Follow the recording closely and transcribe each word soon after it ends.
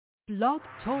Blog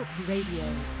Talk Radio.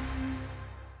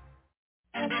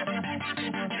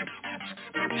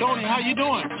 Tony, how you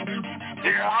doing?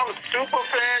 Yeah, I'm super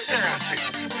fantastic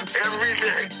every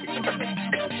day.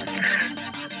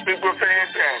 Super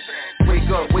fantastic.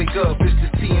 Wake up, it's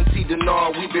the TNT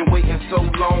Dinar. We've been waiting so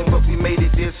long, but we made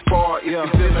it this far. If you're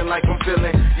feeling like I'm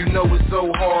feeling, you know it's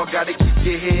so hard. Gotta keep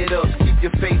your head up, keep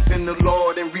your faith in the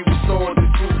Lord, and we restore the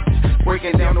truth.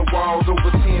 Breaking down the walls, over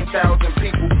 10,000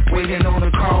 people waiting on the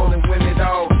call, and when it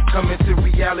all coming to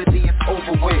reality, it's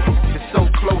over with. It's so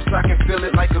close, I can feel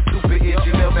it like a super hit.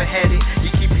 You never had it,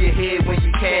 you keep your head when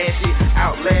you cash it.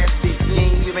 Outlast it, you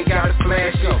ain't even gotta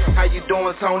flash it. How you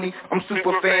doing, Tony? I'm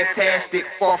super fantastic,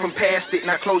 far from past it.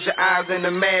 Now close your eyes and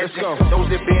imagine those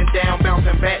that been down,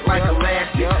 bouncing back like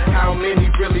elastic. How many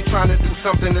really trying to do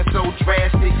something that's so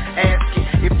drastic? Ask it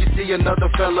if you see another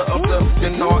fella of the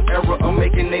Dinar era of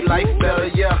making their life better,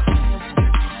 yeah.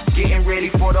 Getting ready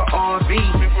for the RV,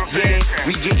 yeah.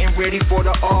 We getting ready for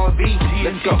the RV.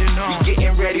 Let's go. We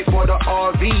getting ready for the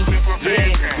RV,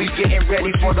 yeah. We getting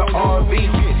ready for the RV.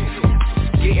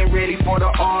 Getting ready for the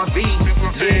RV,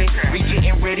 yeah. We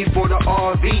getting ready for the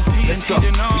RV. Let's go.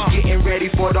 We getting ready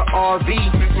for the RV,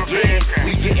 yeah.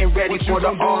 We getting ready for the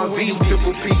RV.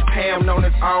 Triple P Pam known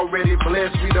as already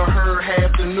blessed. We done heard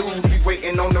half the news. We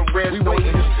waiting on the rest. We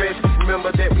waiting to stress.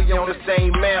 Remember that we on the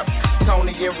same map.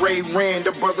 Tony and Ray ran,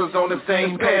 the brothers on the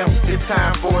same path. It's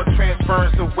time for a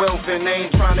transference of wealth, and I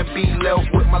ain't trying to be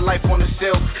left with my life on the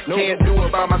shelf. Can't do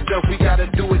it by myself, we gotta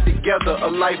do it together. A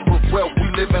life of wealth, we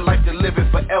living like to live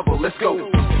it forever. Let's go.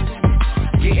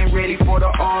 Getting ready for the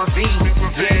RV,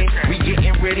 yeah. We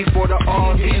getting ready for the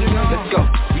RV. Let's go.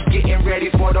 We getting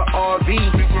ready for the RV,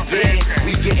 yeah.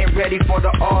 We getting ready for the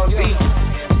RV.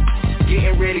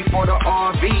 Getting ready for the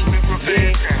RV,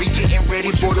 yeah. We getting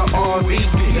ready for the RV.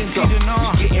 Let's go.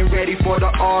 We getting ready for the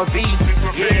RV,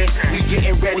 yeah. We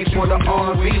getting ready for the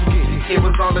RV. It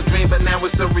was all a dream, but now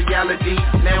it's a reality.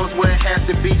 Now it's where it has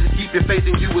to be. Just keep your faith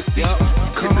and you will see.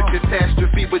 It's a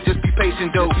catastrophe, but just be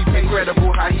patient though.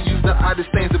 Incredible how he used the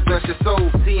oddest things to bless your soul.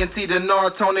 TNT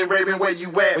Dinar, Tony Raven, where you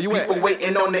at? People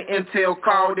waiting on the intel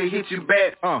call to hit you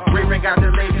back. Raven got the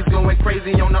ladies going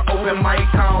crazy on the open mic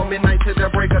call. Midnight to the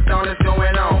break of dawn is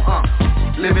going on.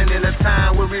 Living in a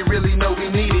time where we really know we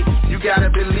need it. You gotta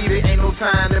believe it, ain't no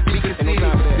time to be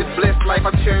conceited. This blessed life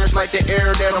I cherish like the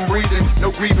air that I'm breathing.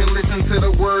 No grieving, listen to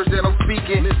the words that I'm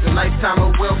speaking. Lifetime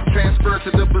of wealth transfer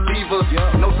to the believer.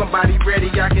 Know somebody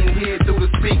ready, I can hear it through the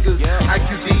speakers.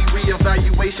 IQD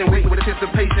reevaluation, wait with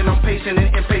anticipation. I'm patient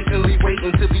and impatiently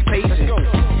waiting to be patient.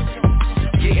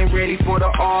 Getting ready for the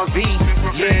RV,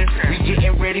 yeah. We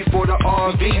getting ready for the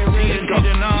RV. Let's go.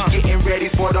 We getting ready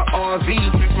for the RV,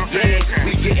 yeah.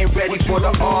 We getting ready for the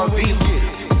RV.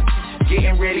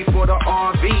 Getting ready for the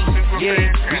RV, yeah.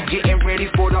 We getting ready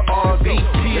for the RV.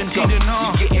 Let's go.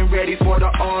 We getting ready for the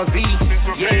RV,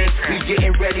 yeah. We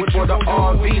getting ready for the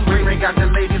RV. Ray got the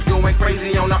ladies going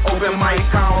crazy on the open mic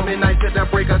call. Midnight to the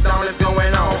break of dawn is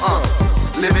going on.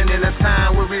 Living in a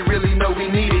time where we really know we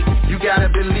need it. You gotta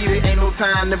believe it, ain't no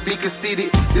time to be conceited.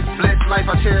 This blessed life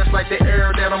I cherish like the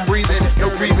air that I'm breathing.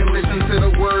 No grieving, listen to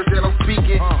the words that I'm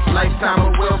speaking. Lifetime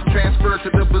of wealth transfer to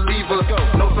the believer.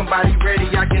 Know somebody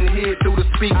ready, I can hear it through the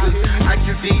speakers.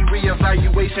 IQD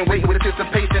reevaluation, wait with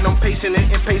anticipation. I'm patient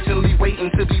and impatiently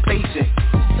waiting to be patient.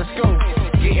 Let's go.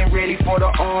 Getting ready for the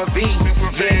RV,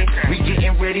 yeah. We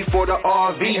getting ready for the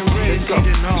RV. Let's go.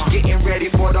 We getting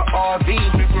ready for the RV,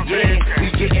 yeah.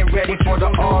 We getting ready for the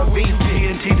RV.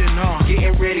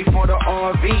 Getting ready for the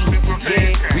RV,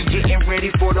 yeah. We getting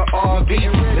ready for the RV.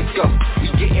 Let's go. We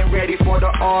getting ready for the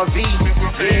RV,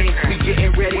 yeah. We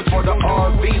getting ready for the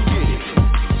RV.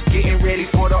 Getting ready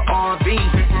for the RV,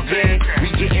 yeah. We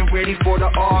getting ready for the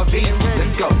RV.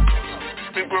 Let's go.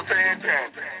 Super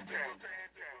fantastic.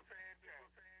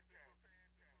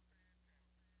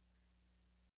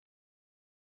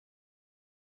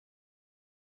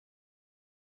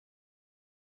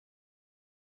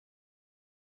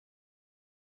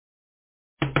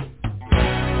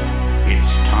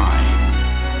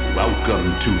 Welcome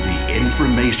to the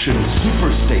Information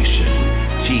Superstation,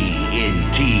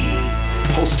 TNT,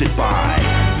 hosted by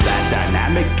that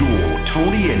dynamic duo,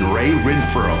 Tony and Ray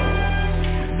Renfro.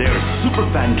 They're super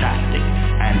fantastic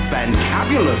and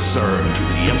fantabulous, sir, to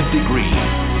the nth degree,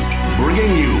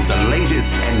 bringing you the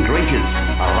latest and greatest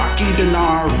Iraqi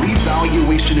dinar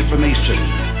revaluation information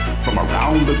from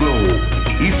around the globe,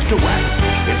 east to west.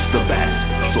 It's the best,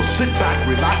 so sit back,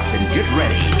 relax, and get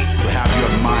ready to have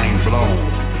your mind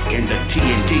blown in the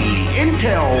TNT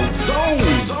Intel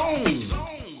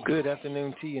Zone. Good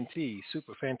afternoon, TNT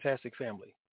Super Fantastic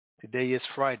family. Today is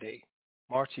Friday,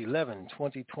 March 11,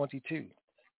 2022.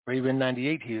 Raven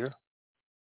 98 here,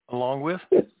 along with.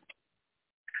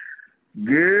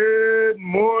 Good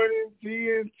morning,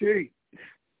 TNT.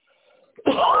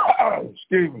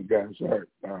 Excuse me, guys. Sorry.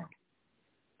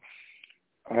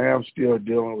 I am still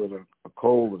dealing with a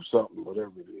cold or something,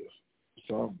 whatever it is.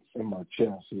 So I'm in my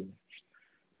chest here.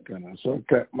 So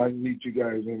I might meet you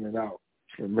guys in and out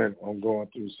for a minute. I'm going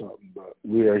through something, but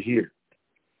we are here.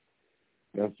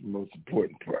 That's the most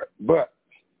important part. But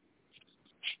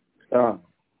I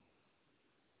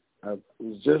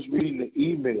was just reading the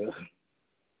email,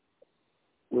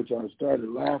 which I started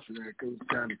laughing at because it's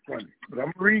kind of funny. But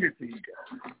I'm going to read it to you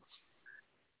guys.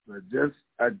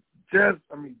 I just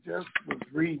was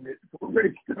reading it before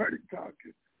they started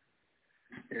talking.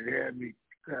 It had me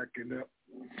cracking up.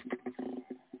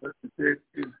 But it said,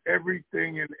 is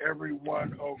everything and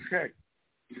everyone okay?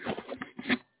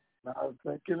 And I was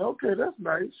thinking, okay, that's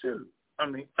nice. Sure.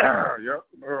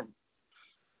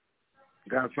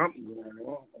 Got something going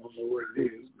on. I don't know what it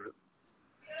is, but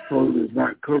hopefully it's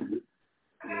not COVID.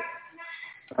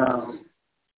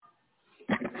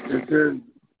 It says,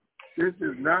 this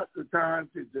is not the time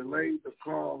to delay the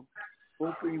call,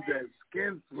 hoping that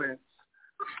skinflints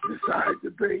decide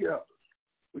to pay up.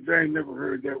 Which I ain't never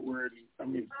heard that word. I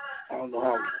don't know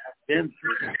how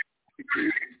skinflints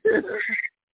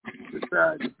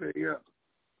decide to pay up.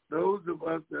 Those of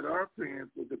us that are paying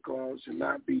for the call should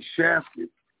not be shafted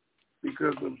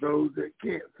because of those that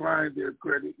can't find their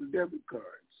credit and debit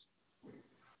cards.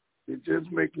 It's just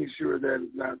making sure that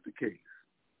is not the case.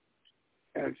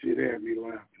 Actually, it had me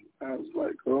laughing. I was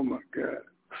like, oh, my God.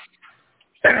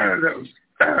 That was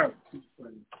too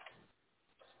funny.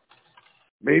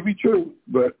 Maybe true,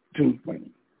 but too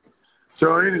funny.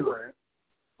 So anyway,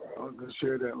 I was going to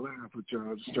share that laugh with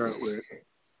y'all to start with.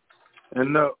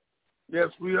 And yes,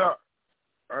 we are.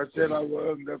 I said I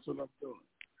was, and that's what I'm doing.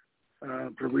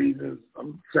 For reasons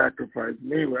I'm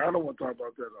sacrificing. Anyway, I don't want to talk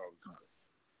about that all the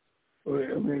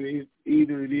time.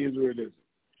 Either it is or it isn't.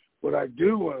 What I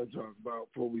do want to talk about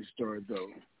before we start, though,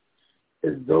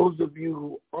 is those of you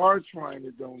who are trying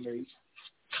to donate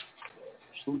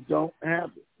who don't have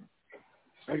it.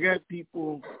 I got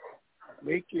people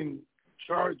making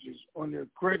charges on their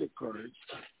credit cards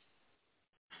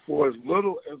for as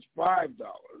little as $5,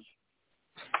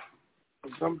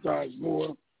 or sometimes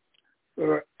more, that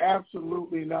are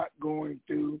absolutely not going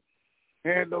through,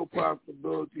 had no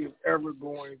possibility of ever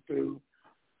going through,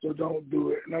 so don't do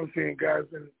it. And I'm saying, guys,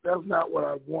 and that's not what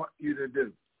I want you to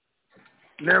do.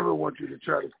 Never want you to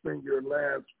try to spend your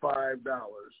last $5,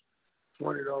 $20,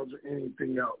 or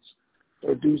anything else,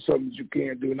 or do something you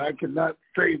can't do. And I cannot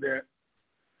say that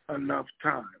enough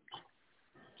times.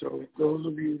 So those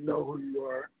of you who know who you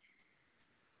are,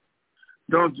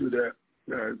 don't do that,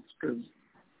 guys, because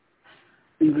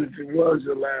even if it was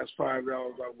your last $5,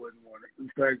 I wouldn't want it. In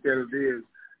fact, that it is,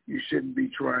 you shouldn't be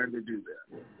trying to do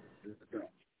that.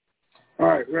 All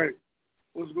right, Ray,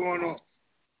 what's going on?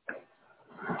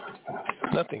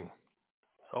 Nothing.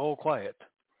 All quiet.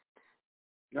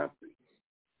 Nothing.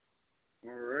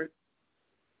 All right.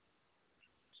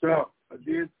 So I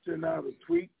did send out a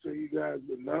tweet so you guys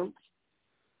would know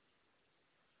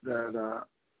that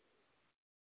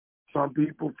some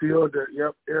people feel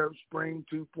that, Arab Spring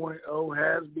 2.0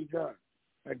 has begun.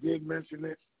 I did mention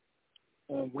it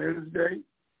on Wednesday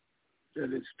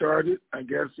that it started. I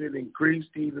guess it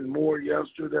increased even more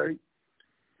yesterday,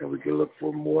 and we can look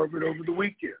for more of it over the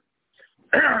weekend.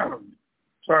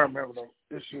 Sorry, I'm having an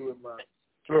issue with my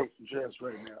throat and chest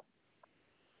right now.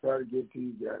 Try to get to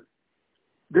you guys.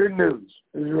 Good news.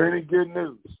 Is there any good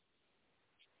news?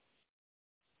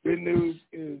 Good news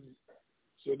is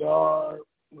Sadar,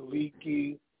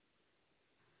 Maliki,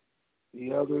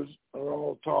 the others are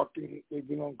all talking. They've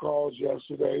been on calls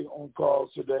yesterday, on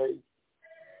calls today,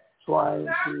 trying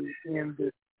to end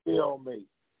this stalemate.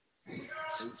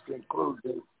 It's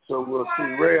concluded. So we'll see.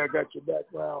 Ray, I got your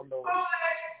background on.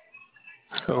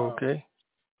 Okay.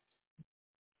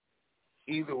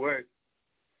 Either way,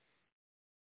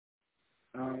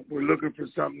 we're looking for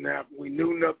something to happen. We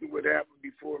knew nothing would happen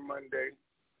before Monday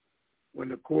when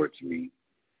the courts meet.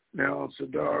 Now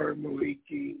Sadar and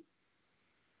Maliki,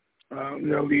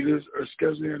 leaders are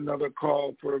scheduling another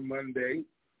call for Monday,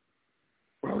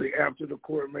 probably after the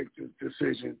court makes its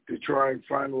decision to try and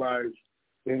finalize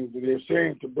things. They're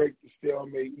saying to break the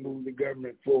stalemate and move the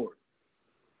government forward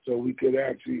so we could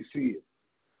actually see it.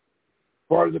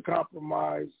 Part of the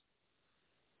compromise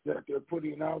that they're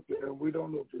putting out there, and we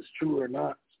don't know if it's true or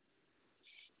not,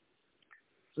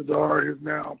 Sadar has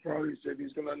now probably said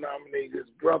he's going to nominate his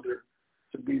brother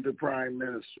to be the prime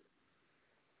minister,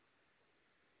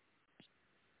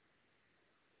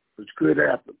 which could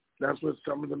happen. That's what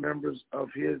some of the members of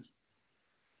his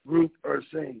group are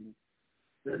saying,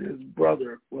 that his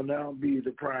brother will now be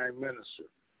the prime minister.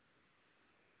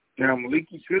 Now,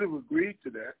 Maliki should have agreed to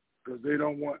that because they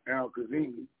don't want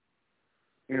al-Kazemi.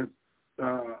 And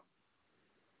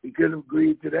he could have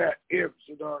agreed to that if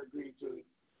Sadr agreed to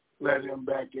let him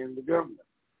back in the government.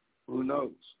 Who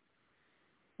knows?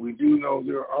 We do know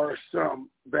there are some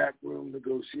backroom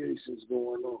negotiations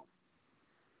going on.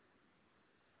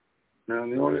 Now,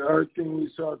 the only other thing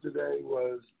we saw today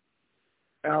was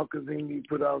al-Kazemi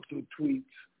put out some tweets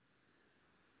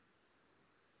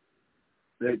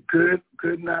that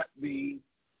could not be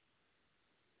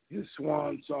his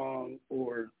swan song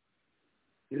or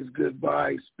his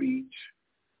goodbye speech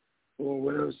or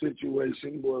whatever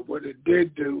situation, but what it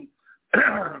did do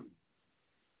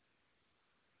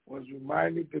was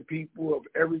reminding the people of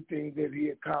everything that he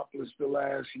accomplished the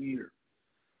last year.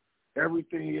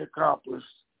 Everything he accomplished,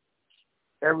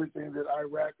 everything that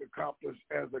Iraq accomplished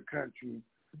as a country,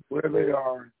 where they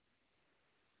are,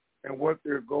 and what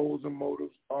their goals and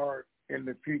motives are in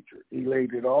the future. He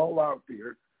laid it all out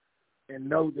there and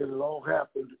know that it all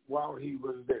happened while he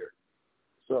was there.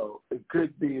 So it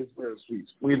could be his best speech.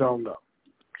 We don't know.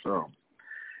 So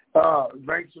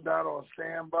banks are not on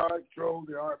standby. Trolls,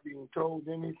 they aren't being told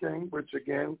anything, which,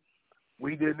 again,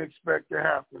 we didn't expect to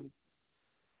happen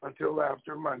until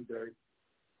after Monday.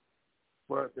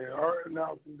 But they are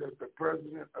announcing that the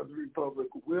president of the republic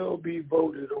will be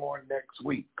voted on next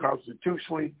week.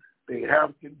 Constitutionally, they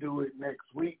have to do it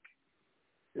next week.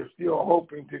 They're still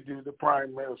hoping to do the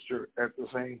prime minister at the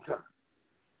same time.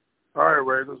 All right,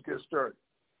 Ray, let's get started.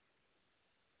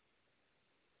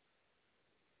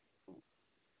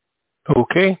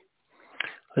 Okay.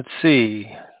 Let's see.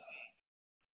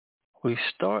 We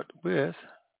start with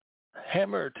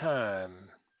Hammer Time.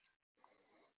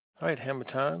 All right, Hammer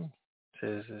Time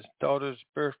says his daughter's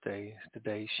birthday is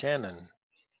today, Shannon.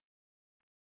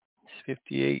 She's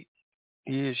 58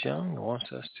 years young and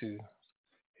wants us to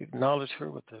acknowledge her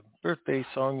with the birthday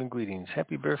song and greetings.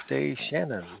 Happy birthday,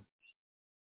 Shannon.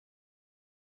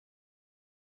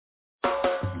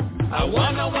 I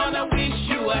wanna wish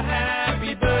you a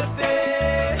happy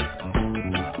birthday.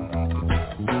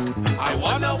 I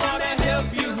wanna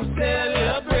help you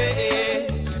celebrate.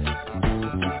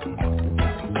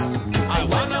 I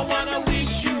wanna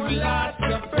wish you lots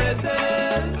of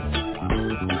presents.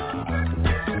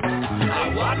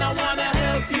 I wanna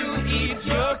help you eat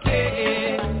your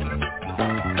cake.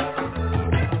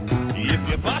 If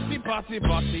you're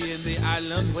bossy in the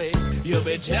island way, you'll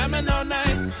be jamming all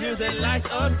night till the light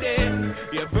of day.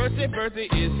 Your birthday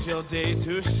is your day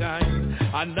to shine.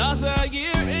 Another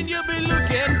year and you'll be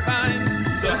looking fine.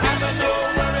 So have a no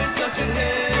worries, don't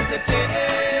hesitate.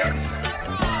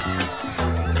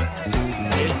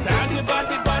 It's time to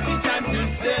party, time to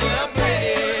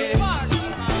celebrate. It's time to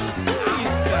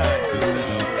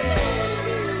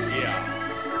celebrate.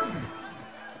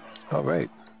 Yeah. All right.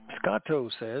 Scotto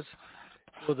says,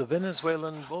 will the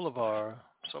Venezuelan Bolivar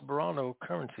Soberano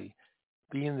currency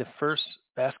be in the first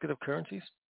basket of currencies?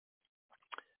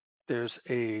 There's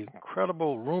a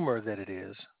credible rumor that it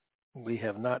is. We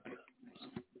have not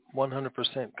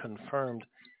 100% confirmed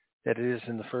that it is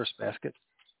in the first basket.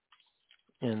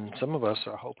 And some of us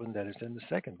are hoping that it's in the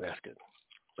second basket.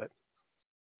 But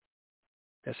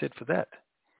that's it for that.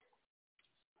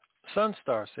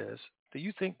 Sunstar says, do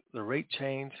you think the rate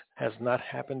change has not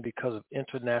happened because of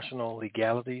international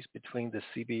legalities between the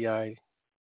CBI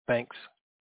banks?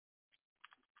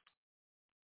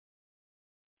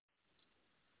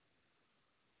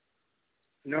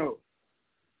 No,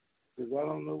 because I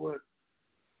don't know what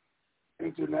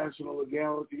international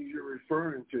legalities you're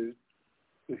referring to.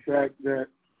 The fact that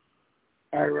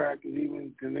Iraq is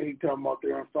even, and they talking about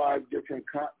they're on 5 different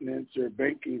continents or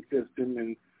banking system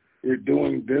and they're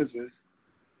doing business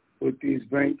with these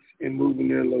banks and moving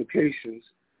their locations.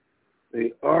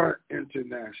 They are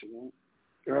international.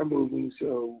 They are moving,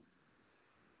 so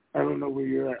I don't know where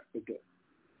you're at with that.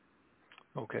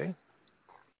 Okay.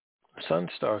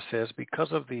 Sunstar says,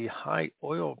 because of the high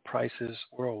oil prices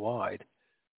worldwide,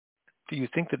 do you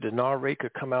think the dinar rate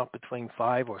could come out between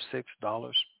 $5 or $6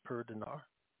 per dinar?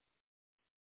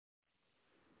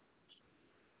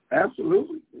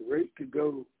 Absolutely. The rate could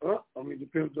go up. I mean, it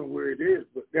depends on where it is.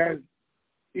 But that's,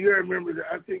 you got to remember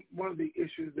that I think one of the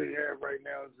issues they have right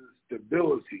now is the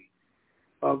stability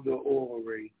of the oil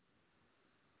rate,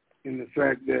 in the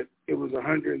fact that it was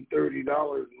 $130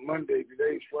 Monday.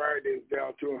 Today's Friday, it's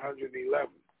down to $111.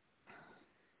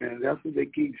 And that's what they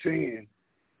keep saying.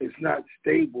 It's not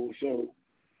stable. So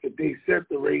if they set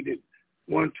the rate at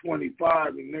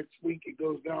 125 and next week it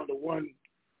goes down to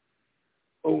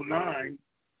 109,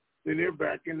 then they're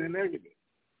back in the negative.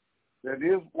 That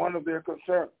is one of their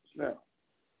concerns. Now,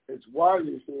 it's why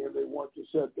they're saying they want to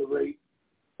set the rate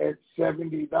at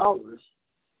 $70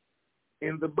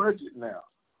 in the budget now,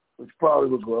 which probably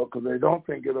will go because they don't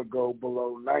think it'll go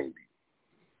below 90,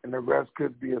 and the rest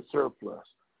could be a surplus.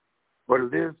 But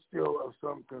it is still of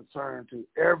some concern to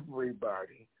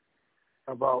everybody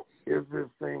about, is this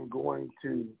thing going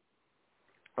to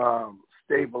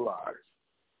stabilize?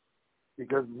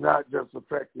 Because it's not just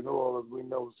affecting oil, as we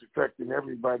know, it's affecting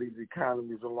everybody's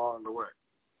economies along the way.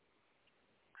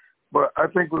 But I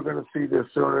think we're going to see this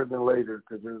sooner than later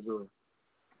because there's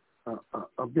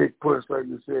a big push, like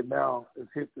you said, now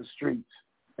it's hit the streets,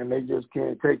 and they just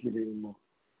can't take it anymore.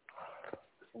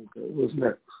 Okay, what's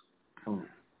next?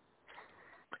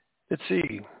 Let's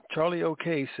see. Charlie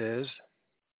OK says,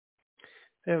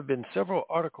 there have been several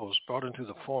articles brought into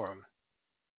the forum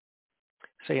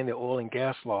saying the oil and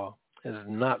gas law is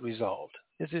not resolved.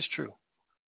 Is this true?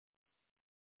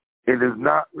 It is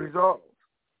not resolved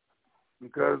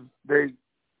because they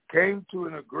came to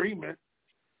an agreement,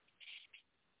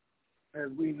 as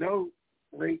we know,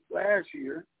 late last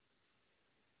year.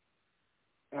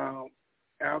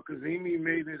 Al-Kazimi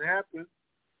made it happen.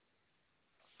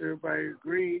 Everybody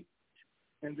agreed.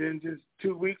 And then just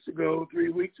 3 weeks ago,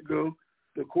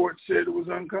 the court said it was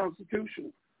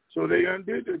unconstitutional. So they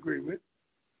undid the agreement.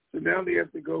 So now they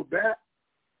have to go back,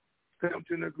 come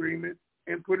to an agreement,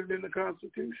 and put it in the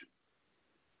Constitution.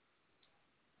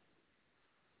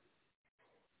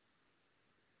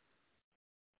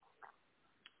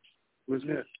 What's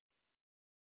next?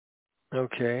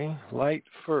 Okay. Light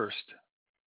First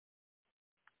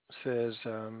says,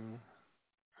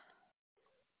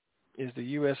 is the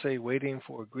USA waiting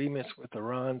for agreements with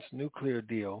Iran's nuclear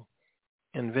deal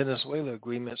and Venezuela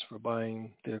agreements for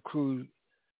buying their crude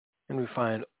and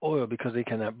refined oil because they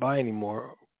cannot buy any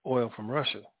more oil from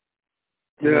Russia?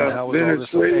 And yeah, how is all this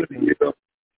affecting?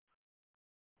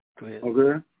 Go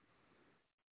ahead.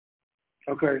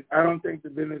 Okay. I don't think the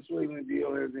Venezuelan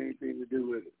deal has anything to do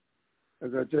with it.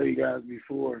 As I tell you guys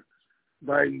before,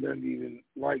 Biden doesn't even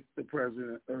like the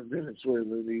president of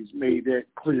Venezuela. He's made that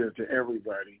clear to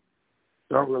everybody.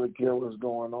 Don't really care what's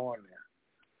going on there.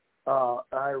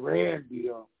 Iran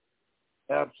deal,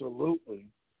 absolutely.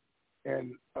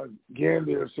 And again,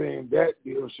 they're saying that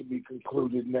deal should be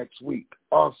concluded next week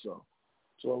also.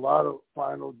 So a lot of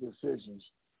final decisions.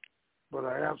 But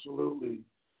I absolutely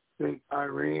think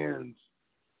Iran's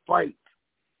fight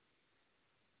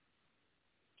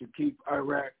to keep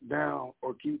Iraq down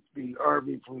or keep the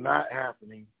army from not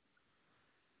happening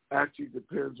actually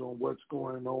depends on what's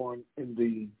going on in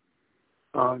the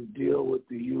deal with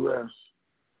the U.S.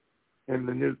 and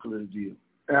the nuclear deal.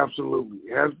 Absolutely.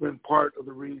 It has been part of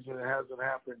the reason it hasn't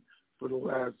happened for the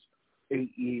last 8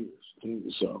 years.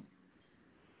 So,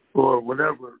 or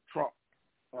whatever Trump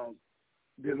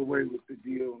did away with the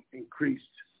deal, increased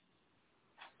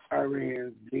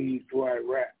Iran's need for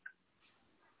Iraq.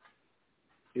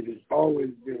 It has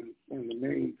always been one of the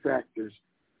main factors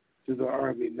to the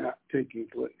army not taking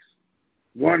place.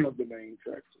 One of the main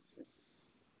factors.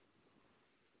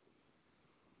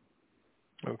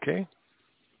 Okay.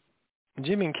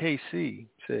 Jim in KC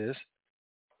says,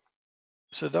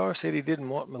 Sadar said he didn't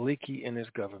want Maliki in his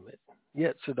government,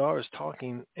 yet Sadar is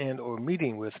talking and or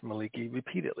meeting with Maliki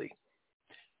repeatedly.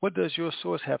 What does your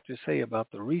source have to say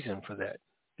about the reason for that,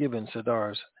 given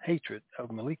Sadar's hatred of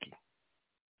Maliki?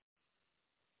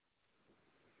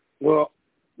 Well,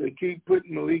 they keep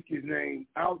putting Maliki's name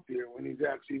out there when he's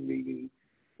actually meeting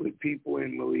with people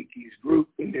in Maliki's group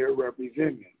and they're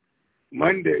representing him.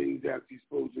 Monday, he's actually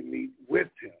supposed to meet with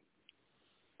him.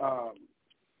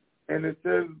 And it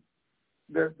says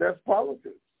that that's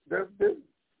politics. That's business.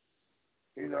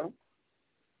 You know?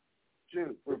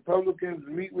 Shoot, Republicans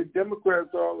meet with Democrats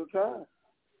all the time.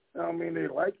 I don't mean they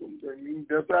like them. I mean,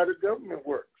 that's how the government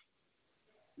works.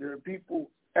 There are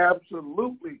people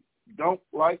absolutely don't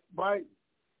like Biden,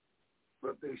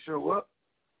 but they show up,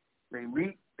 they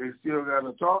meet, they still got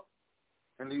to talk,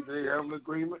 and either they have an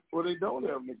agreement or they don't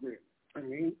have an agreement. I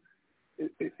mean,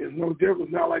 it's no different.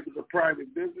 It's not like it's a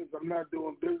private business. I'm not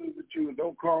doing business with you, and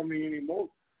don't call me anymore.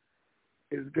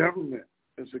 It's government.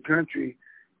 It's a country,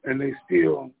 and they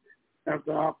still have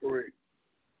to operate.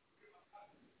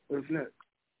 What's next?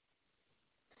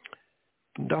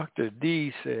 Dr.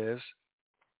 D says,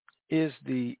 is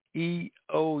the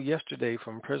EO yesterday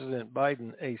from President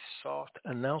Biden a soft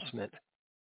announcement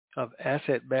of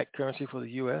asset-backed currency for the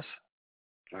U.S.?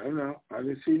 I don't know. I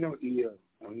didn't see no EO.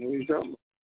 I don't know what you're talking about.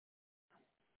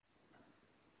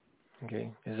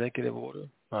 Okay. Executive order?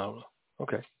 I don't know.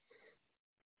 Okay.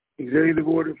 Executive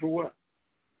order for what?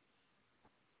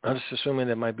 I'm just assuming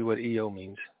that might be what EO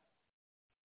means.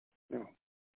 No.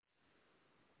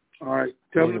 All right.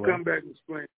 Tell them to come back and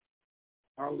explain.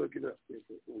 I'll look it up.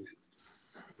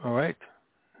 All right.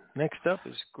 Next up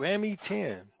is Grammy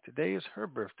 10. Today is her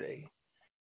birthday.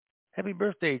 Happy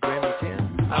birthday, Grammy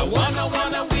 10. I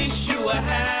wanna wish you a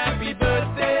happy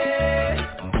birthday.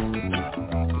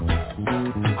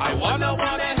 I wanna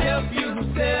help you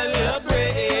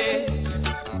celebrate.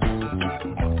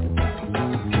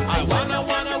 I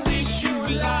wanna wish you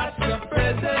lots of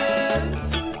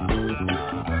presents.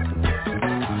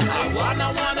 I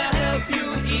wanna help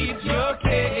you eat your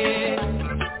cake.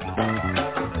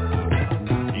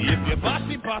 If you're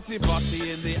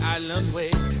bossy in the island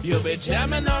way, you'll be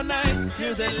jamming all night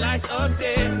till the light of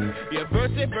day. Your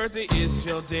birthday is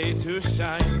your day to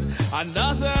shine.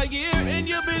 Another year and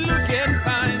you'll be looking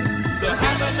fine. So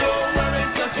have a no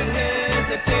worries, don't you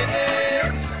hesitate.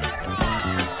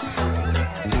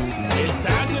 It's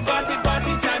time to party,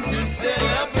 time to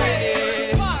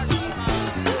celebrate. It's time to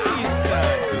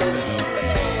celebrate.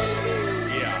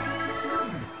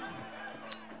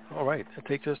 Yeah. All right, that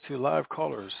takes us to live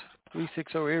callers.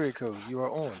 360 area code, you are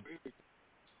on.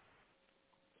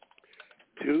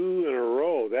 2 in a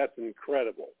row. That's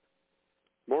incredible.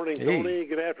 Morning, Hey. Tony.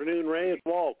 Good afternoon, Ray. It's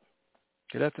Walt.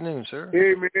 Good afternoon, sir.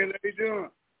 Hey, man. How you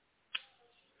doing?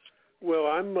 Well,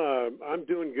 I'm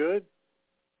doing good.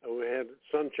 We had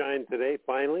sunshine today,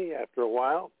 finally, after a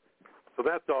while. So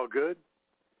that's all good.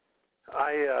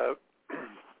 I'd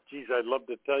love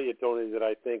to tell you, Tony, that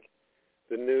I think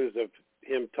the news of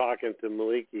him talking to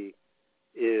Maliki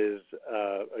is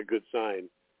a good sign.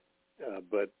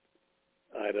 But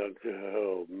I don't.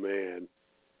 Oh man!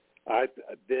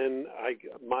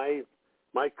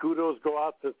 My kudos go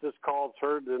out since this call's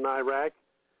heard in Iraq.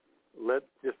 Let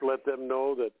them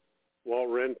know that Walt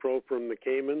Renfro from the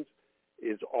Caymans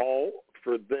is all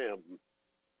for them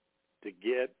to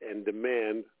get and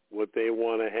demand what they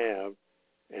want to have,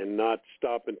 and not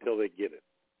stop until they get it.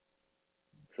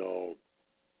 So,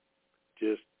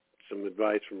 just some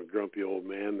advice from a grumpy old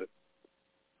man that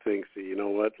thinks that, you know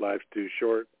what, life's too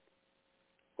short.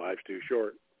 Life's too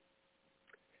short.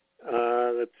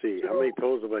 Let's see. How many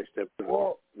toes have I stepped on?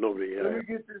 Well, Nobody has. let me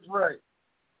get this right.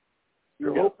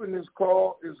 You're hoping this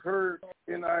call is heard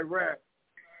in Iraq,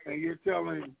 and you're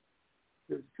telling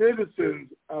the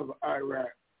citizens of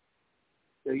Iraq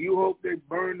that you hope they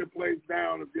burn the place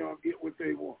down if they don't get what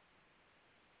they want.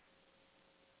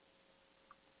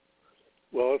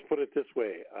 Well, let's put it this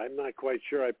way. I'm not quite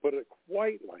sure I put it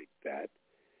quite like that,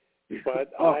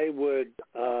 but I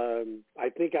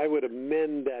think I would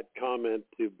amend that comment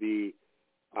to be,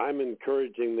 I'm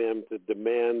encouraging them to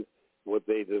demand what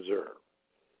they deserve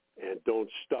and don't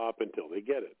stop until they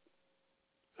get it.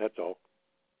 That's all.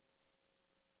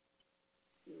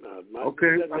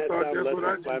 Okay, doesn't I that thought sound that's less what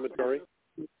I inflammatory?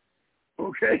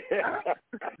 Okay.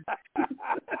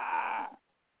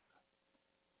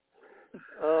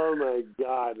 Oh my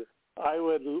God, I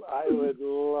would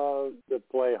love to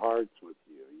play hearts with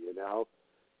you. You know,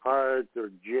 hearts or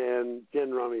gin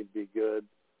rummy'd be good.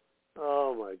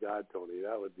 Oh my God, Tony,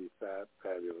 that would be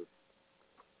fabulous.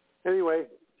 Anyway,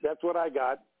 that's what I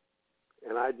got,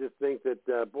 and I just think that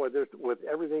there's, with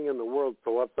everything in the world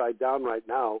so upside down right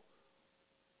now,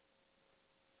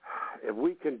 if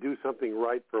we can do something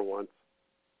right for once,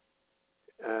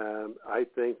 I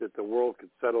think that the world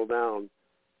could settle down.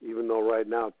 Even though right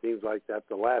now it seems like that's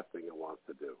the last thing it wants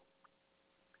to do.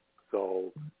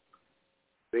 So,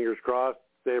 fingers crossed,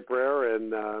 say a prayer,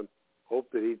 and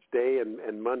hope that each day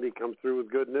and Monday comes through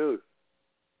with good news.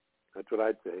 That's what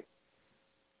I'd say.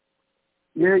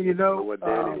 Yeah, you know, what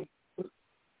Danny...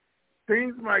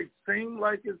 things might seem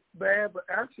like it's bad, but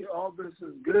actually all this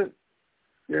is good.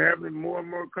 They're having more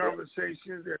and more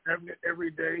conversations. They're having it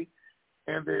every day,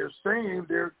 and they're saying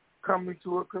they're coming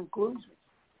to a conclusion,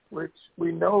 which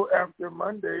we know after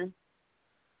Monday,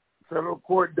 federal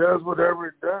court does whatever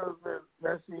it does, and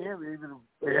that's the end. Either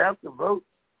they have to vote.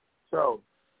 So,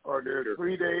 or they're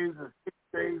 3 days or 6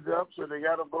 days up, so they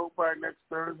got to vote by next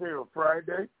Thursday or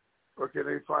Friday, or can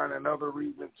they find another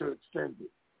reason to extend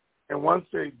it? And once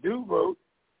they do vote,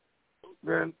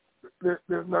 then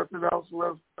there's nothing else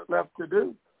left to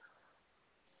do.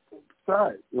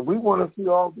 Besides, if we want to see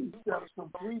all these steps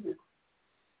completed,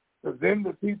 because then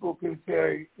the people can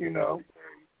say, you know,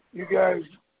 you guys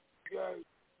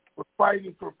were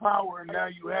fighting for power, and now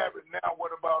you have it. Now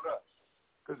what about us?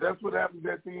 Because that's what happens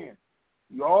at the end.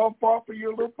 You all fought for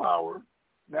your little power.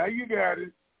 Now you got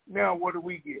it. Now what do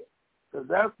we get? Because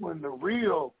that's when the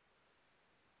real,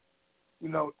 you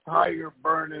know, tire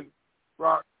burning,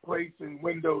 rock placing,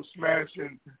 window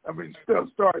smashing, stuff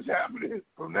starts happening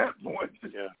from that point.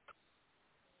 Yeah.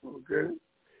 Okay.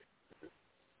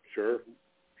 Sure.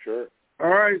 All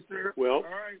right, sir. Well,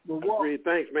 Well, Reed,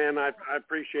 thanks, man. I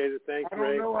appreciate it. Thanks, I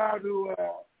Ray. don't know how to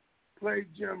play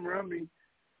Jim Rummy,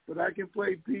 but I can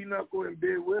play Pinochle and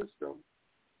Big Wisdom.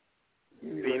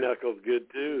 Anyway. Pinocchle's good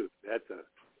too. That's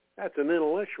an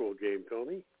intellectual game,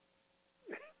 Tony.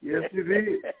 Yes, it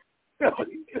is.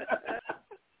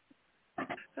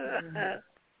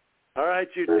 All right,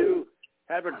 you two.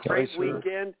 Have a great sir.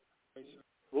 weekend.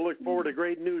 We'll look forward to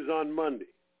great news on Monday.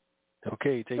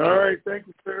 Okay, take All care. right, thank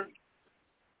you, sir.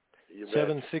 You bet.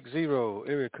 760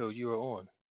 area code, you are on.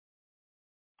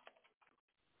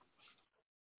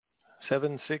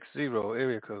 760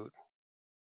 area code.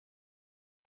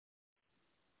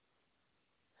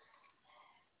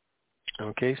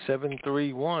 Okay,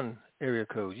 731 area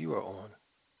code, you are on.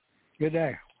 Good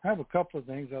day. I have a couple of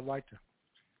things I'd like to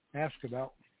ask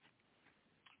about.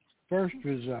 First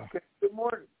is Good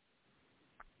morning.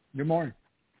 good morning.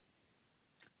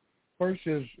 First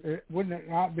is, wouldn't it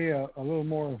not be a little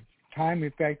more time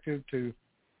effective to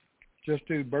just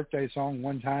do birthday song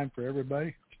one time for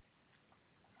everybody?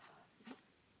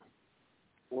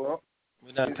 Well,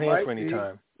 We're not paying for any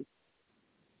time.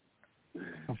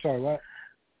 I'm sorry, what?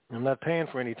 I'm not paying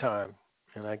for any time,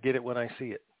 and I get it when I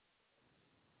see it.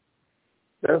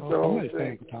 that's the whole Somebody's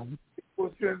paying thing. for time.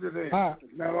 We'll send it in. All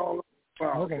right. Not all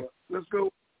about Okay. Let's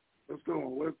go. What's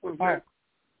All that?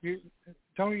 right.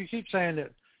 Tony, you keep saying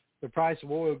that the price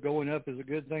of oil going up is a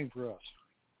good thing for us,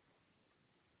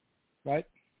 right?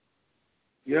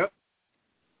 Yep.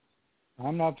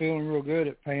 I'm not feeling real good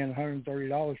at paying $130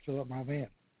 to fill up my van.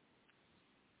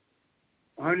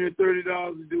 $130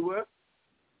 to do what?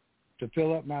 To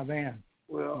fill up my van.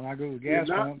 Well, When I go to the you're gas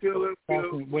not pump, feeling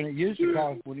cost me, when it used to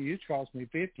cost me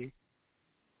 $50.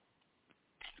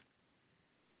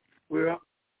 Well,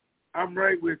 I'm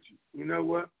right with you. You know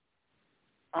what?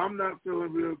 I'm not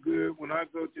feeling real good when I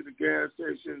go to the gas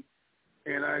station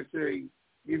and I say,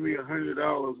 give me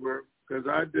 $100 worth, because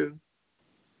I do.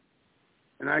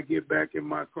 And I get back in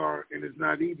my car and it's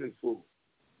not even full.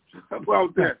 How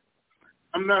about that?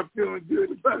 I'm not feeling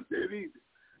good about that either.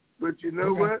 But you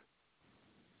know what?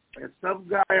 And some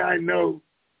guy I know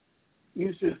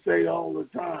used to say all the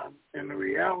time, and the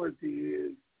reality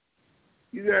is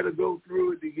you got to go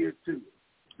through it to get to it.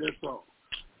 That's all.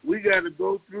 We got to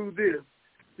go through this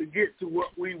to get to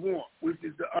what we want, which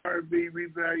is the RV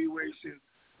revaluation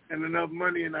and enough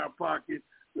money in our pocket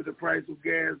where the price of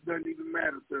gas doesn't even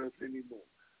matter to us anymore.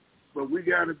 But we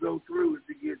got to go through it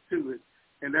to get to it,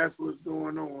 and that's what's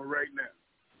going on right now.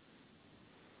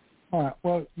 All right.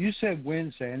 Well, you said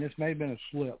Wednesday, and this may have been a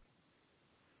slip.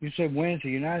 You said Wednesday,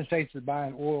 the United States is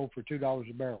buying oil for $2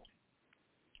 a barrel.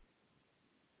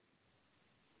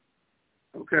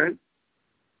 Okay.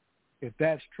 If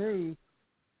that's true,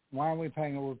 why are we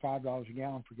paying over $5 a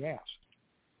gallon for gas?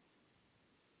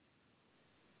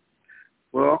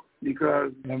 Well,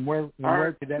 because And where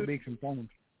could that be confirmed?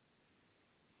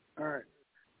 all right,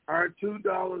 our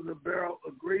 $2 a barrel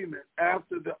agreement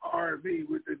after the RV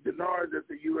with the dinar that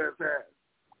the U.S. has,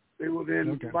 they will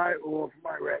then buy oil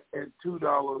from Iraq at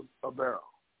 $2 a barrel.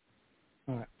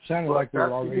 All right. Sounded like we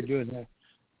were already doing that.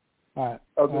 All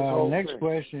right. Next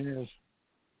question is,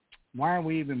 why are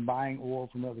we even buying oil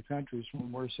from other countries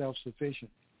when we're self-sufficient?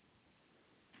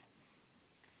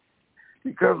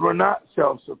 Because we're not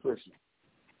self-sufficient.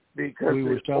 Because we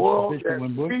were the oil that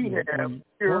when Bush we have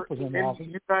here in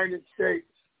the United States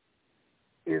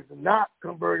is not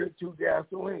converted to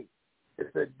gasoline.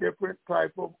 It's a different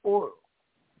type of oil.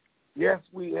 Yes,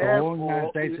 we have oil in the United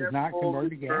States is not converted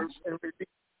to gas.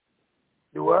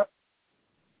 Do what?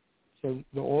 So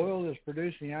the oil that's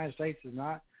produced in the United States is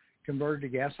not converted to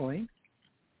gasoline?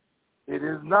 It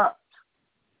is not.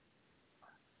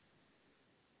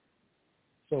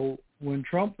 So when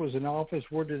Trump was in office,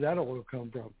 where did that oil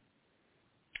come from?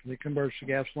 It converts to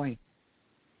gasoline.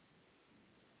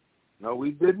 No, we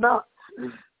did not.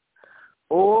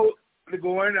 Oil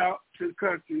going out to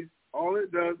countries, all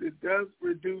it does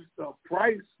reduce the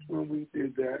price when we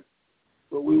did that,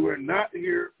 but we were not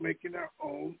here making our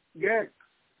own gas.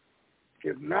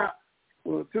 If not,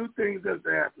 well, two things have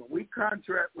to happen. We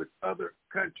contract with other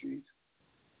countries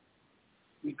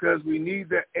because we need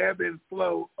the ebb and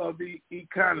flow of the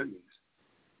economies.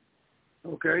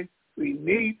 Okay? We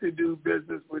need to do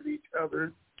business with each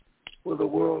other for the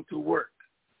world to work.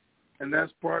 And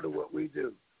that's part of what we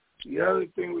do. The other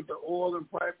thing with the oil and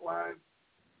pipelines,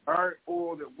 our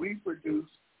oil that we produce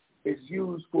is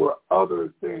used for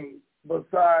other things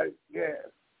besides gas.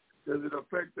 Does it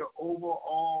affect the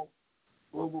overall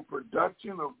global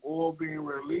production of oil being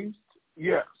released?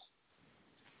 Yes.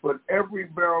 But every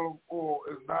barrel of oil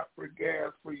is not for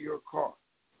gas for your car.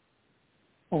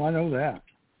 Oh, I know that.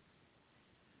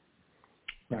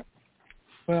 Right.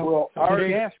 Well our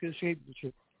gas is cheap.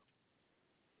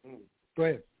 Go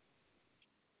ahead.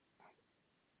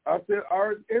 I said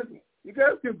ours isn't. You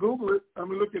guys can Google it. I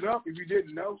mean, look it up if you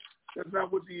didn't know. That's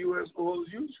not what the U.S. oil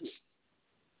is used for.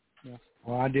 Yeah.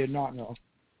 Well, I did not know.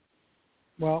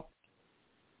 Well,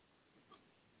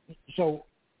 so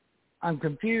I'm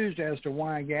confused as to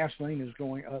why gasoline is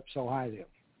going up so high then.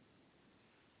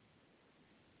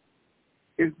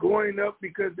 It's going up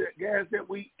because the gas that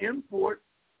we import,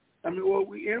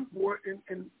 we import and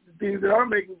the things that are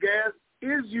making gas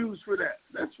is used for that.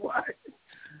 That's why.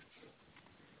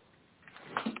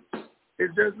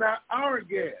 It's just not our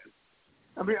gas.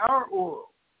 Our oil.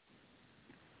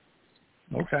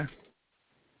 Okay.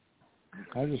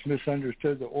 I just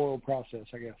misunderstood the oil process,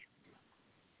 I guess.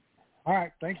 All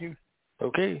right. Thank you.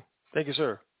 Okay. Thank you,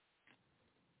 sir.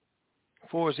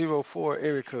 404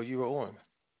 area code, you are on.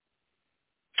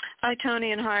 Hi,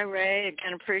 Tony, and hi, Ray.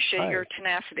 Again, appreciate Hi. your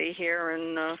tenacity here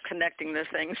and connecting the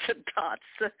things, the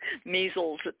dots,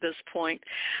 measles at this point.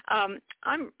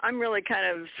 I'm really kind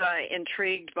of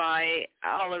intrigued by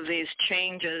all of these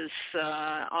changes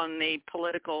on the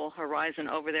political horizon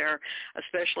over there,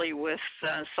 especially with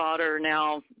Sauter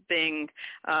now being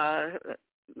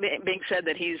said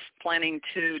that he's planning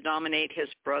to nominate his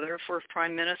brother for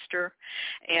prime minister,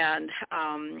 and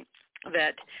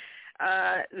that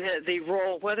the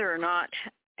role, whether or not,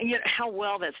 how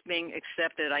well that's being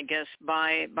accepted, I guess,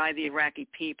 by the Iraqi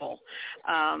people.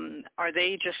 Are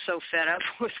they just so fed up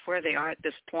with where they are at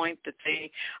this point that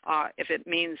they, if it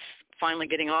means finally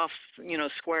getting off,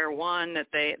 square one,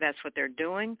 that's what they're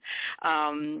doing?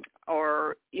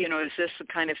 Or, is this the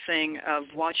kind of thing of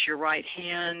watch your right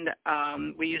hand?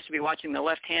 We used to be watching the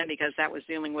left hand because that was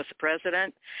dealing with the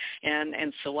president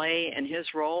and Saleh and his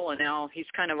role, and now he's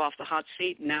kind of off the hot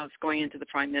seat, and now it's going into the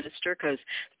prime minister because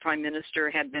the prime minister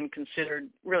had been considered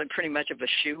really pretty much of a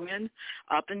shoo-in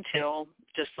up until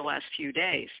just the last few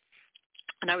days.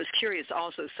 And I was curious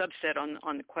also, subset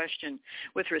on the question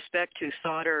with respect to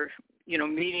Sauter,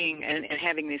 meeting and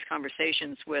having these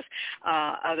conversations with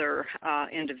other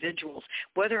individuals,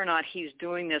 whether or not he's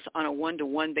doing this on a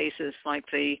one-to-one basis, like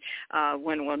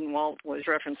when Walt was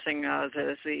referencing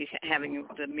the having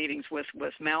the meetings with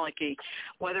Maliki,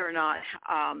 whether or not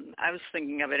I was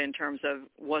thinking of it in terms of,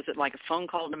 was it like a phone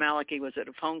call to Maliki, was it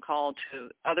a phone call to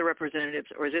other representatives,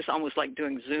 or is this almost like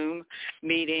doing Zoom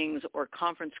meetings or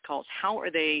conference calls? How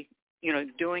are they,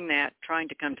 doing that, trying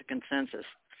to come to consensus?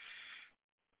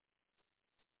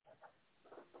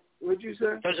 What'd you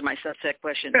say? Those are my subset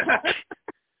questions.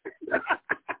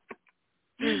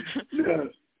 Okay.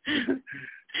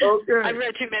 I've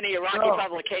read too many Iraqi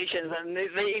publications, and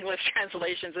the English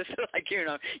translations, it's like,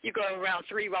 you go around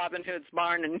 3 Robin Hood's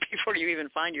barn and before you even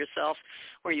find yourself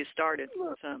where you started.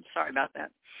 So I'm sorry about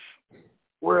that.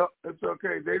 Well, it's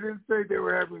okay. They didn't say they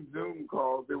were having Zoom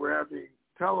calls. They were having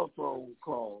telephone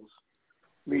calls,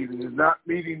 meetings, not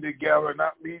meeting together,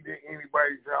 not meeting at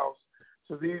anybody's house.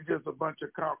 So these are just a bunch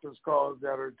of conference calls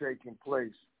that are taking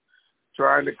place,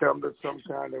 trying to come to some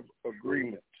kind of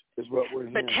agreement is what we're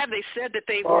hearing. But have they said that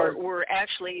they were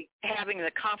actually having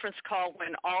the conference call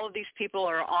when all of these people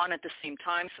are on at the same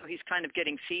time, so he's kind of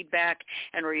getting feedback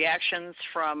and reactions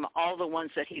from all the ones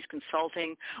that he's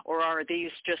consulting, or are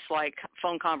these just like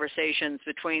phone conversations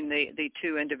between the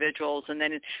two individuals, and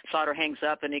then Sauter hangs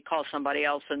up and he calls somebody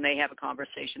else and they have a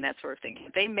conversation, that sort of thing?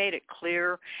 Have they made it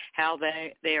clear how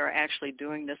they are actually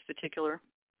doing this particular?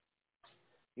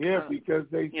 Yeah, because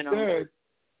they said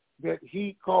that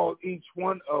he called each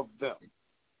one of them.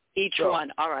 Each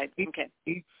one, all right, okay.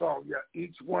 Each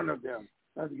one of them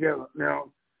together.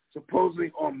 Now,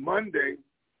 supposedly on Monday,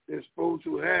 they're supposed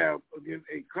to have, again,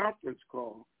 a conference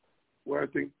call where I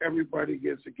think everybody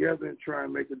gets together and try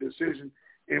and make a decision,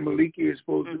 and Maliki is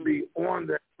supposed to be on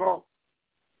that call.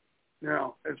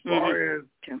 Now, as far as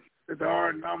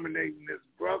Sadar nominating his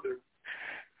brother,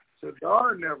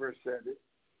 Sadar never said it.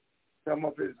 Some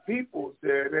of his people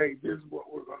said, hey, this is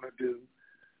what we're going to do.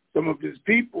 Some of his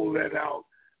people let out,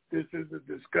 this is a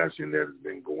discussion that has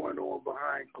been going on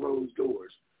behind closed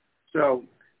doors. So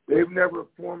they've never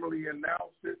formally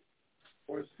announced it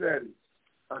or said it.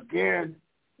 Again,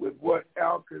 with what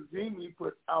Al-Kazimi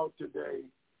put out today,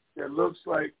 that looks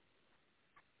like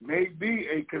maybe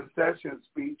a concession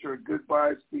speech or a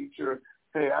goodbye speech or,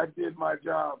 hey, I did my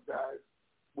job, guys.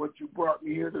 What you brought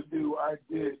me here to do, I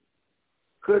did.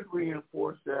 Could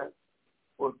reinforce that,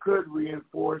 or could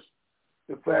reinforce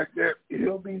the fact that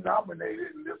he'll be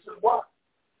nominated, and this is why.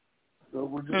 So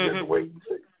we're just going to wait and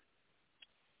see.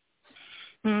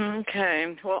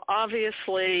 Okay. Well,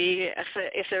 obviously,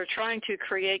 if they're trying to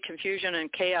create confusion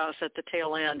and chaos at the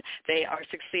tail end, they are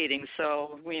succeeding.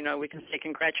 So, we can say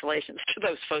congratulations to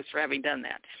those folks for having done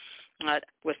that.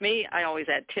 With me, I always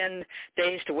add 10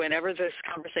 days to whenever this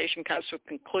conversation comes to a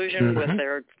conclusion with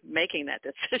their making that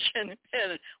decision.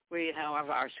 And we have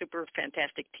our super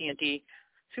fantastic TNT,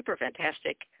 super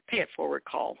fantastic pay it forward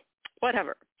call,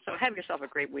 whatever. So have yourself a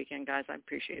great weekend, guys. I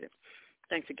appreciate it.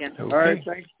 Thanks again. Okay. All right,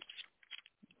 thanks.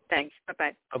 Thanks.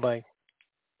 Bye-bye. Bye-bye.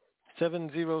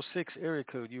 706 area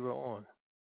code, you are on.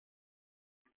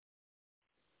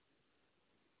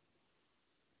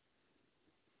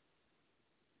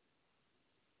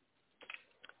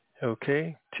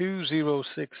 Okay,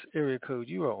 206 area code,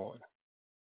 you are on.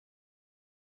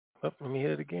 Oh, let me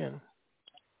hit it again.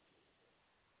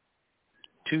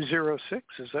 206,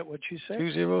 is that what you said?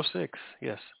 206,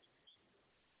 yes.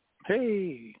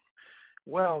 Hey,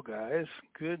 well, guys,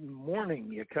 good morning.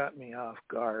 You caught me off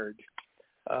guard.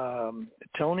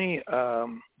 Tony,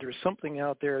 there's something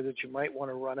out there that you might want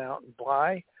to run out and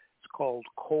buy. It's called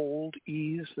Cold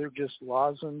Ease. They're just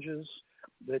lozenges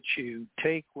that you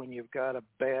take when you've got a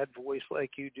bad voice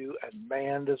like you do, and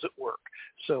man, does it work.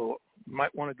 So you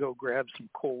might want to go grab some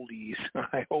Cold Ease.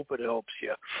 I hope it helps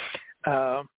you.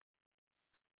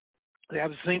 They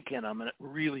have zinc in them, and it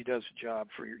really does a job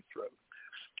for your throat.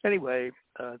 Anyway,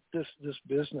 this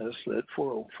business that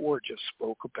 404 just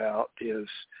spoke about is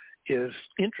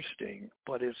interesting,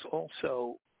 but it's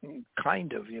also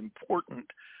kind of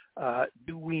important.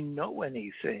 Do we know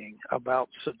anything about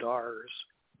Sadar's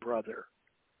brother?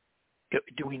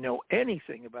 Do we know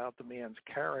anything about the man's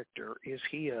character? Is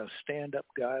he a stand-up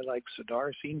guy like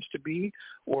Sadar seems to be,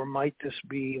 or might this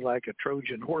be like a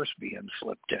Trojan horse being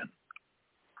slipped in?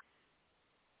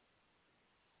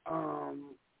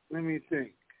 Let me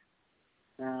think.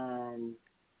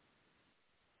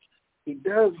 He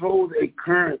does hold a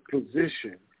current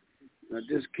position. I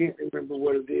just can't remember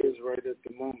what it is right at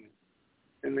the moment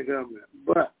in the government.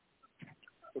 But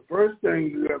the first thing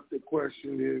you have to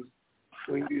question is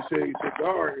when you say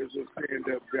Sadar is a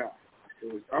stand-up guy.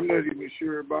 I'm not even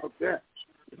sure about that.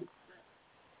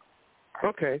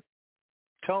 Okay.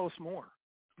 Tell us more.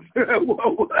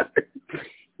 Well, what?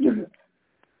 You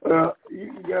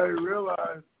got to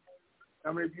realize,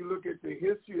 if you look at the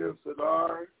history of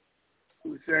Saddam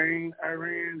Hussein,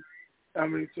 Iran,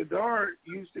 Sadar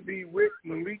used to be with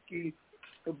Maliki,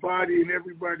 the body, and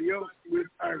everybody else with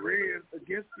Iran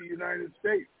against the United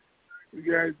States. You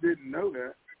guys didn't know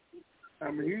that.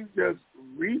 He's just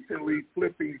recently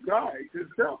flipping sides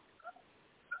himself.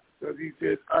 Because he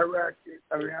said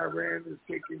Iran is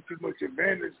taking too much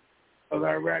advantage of the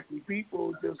Iraqi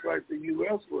people, just like the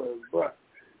U.S. was. But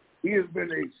he has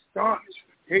been a staunch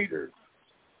hater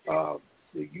of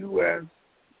the U.S.,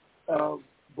 of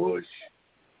Bush,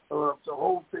 of the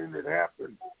whole thing that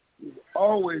happened. He's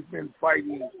always been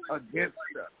fighting against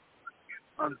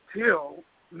them until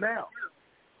now.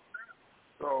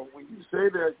 So when you say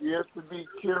that, you have to be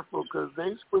careful because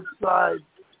they switch sides,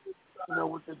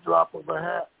 with the drop of a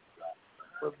hat.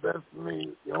 But that's me.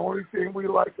 The only thing we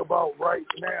like about right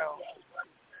now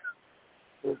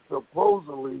is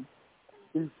supposedly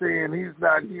he's saying he's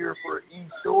not here for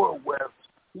East or West.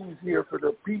 He's here for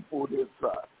the people this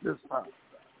time.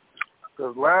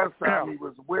 Because last time he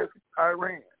was with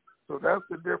Iran. So that's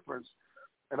the difference.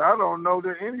 And I don't know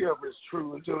that any of it's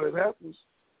true until it happens.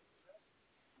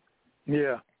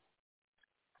 Yeah.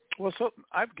 Well, so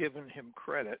I've given him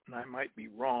credit, and I might be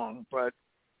wrong, but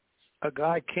a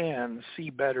guy can see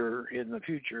better in the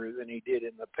future than he did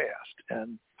in the past.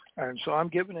 And so I'm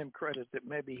giving him credit that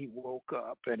maybe he woke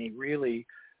up and he really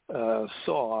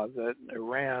saw that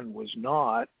Iran was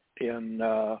not in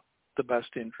the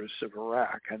best interests of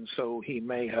Iraq. And so he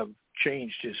may have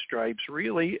changed his stripes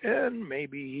really, and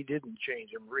maybe he didn't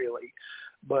change them really.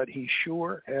 But he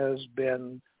sure has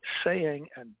been saying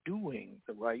and doing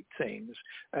the right things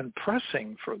and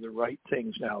pressing for the right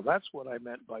things now. That's what I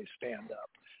meant by stand up.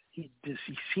 He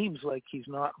seems like he's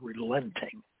not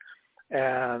relenting.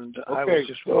 And okay, I was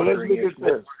just wondering let's look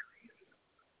at this.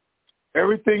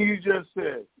 Everything you just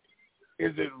said,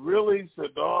 is it really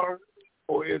Sadar,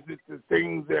 or is it the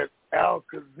things that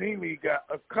Al-Kazemi got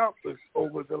accomplished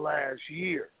over the last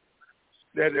year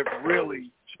that have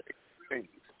really changed things?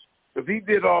 If he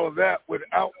did all of that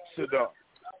without Sadar,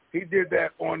 he did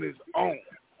that on his own.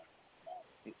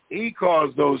 He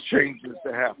caused those changes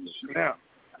to happen. Now,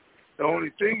 the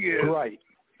only thing is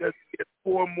that it's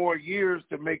 4 more years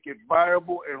to make it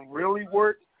viable and really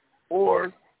work,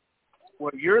 or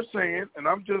what you're saying, and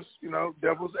I'm just,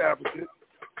 devil's advocate,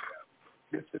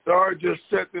 that Sadar just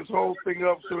set this whole thing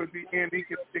up so at the end he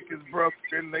could stick his brother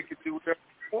in and they could do whatever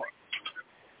want.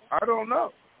 I don't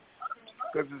know.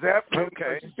 Because it's happening,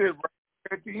 like you said,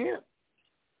 right at the end.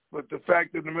 But the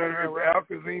fact of the matter is,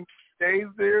 Al-Kazim stays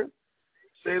there,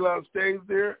 Selah stays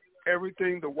there,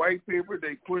 everything, the white paper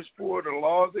they push for, the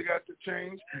laws they got to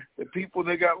change, the people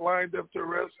they got lined up to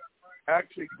arrest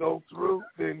actually go through,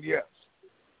 then yes.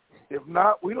 If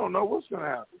not, we don't know what's going to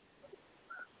happen.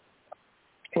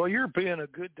 Well, you're being a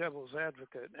good devil's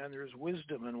advocate, and there's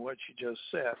wisdom in what you just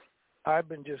said. I've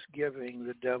been just giving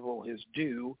the devil his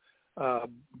due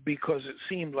because it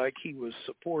seemed like he was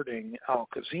supporting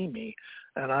Al-Kazimi,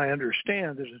 and I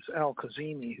understand that it's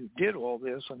Al-Kazimi who did all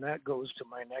this, and that goes to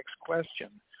my next question.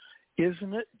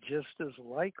 Isn't it just as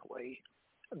likely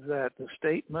that the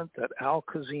statement that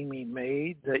Al-Kazimi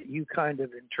made that you kind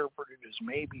of interpreted as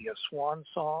maybe a swan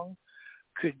song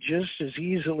could just as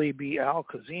easily be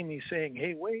Al-Kazimi saying,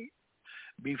 hey, wait,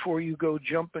 before you go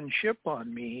jumping ship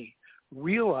on me,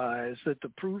 realize that the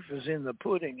proof is in the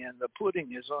pudding and the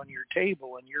pudding is on your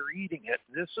table and you're eating it.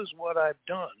 This is what I've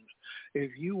done.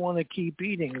 If you want to keep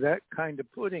eating that kind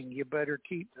of pudding, you better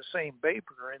keep the same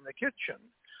paper in the kitchen.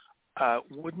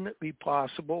 Wouldn't it be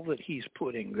possible that he's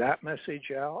putting that message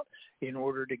out in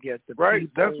order to get the right?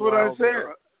 People That's what I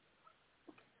said.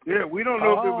 Yeah, we don't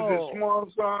know if it was a swan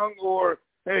song or,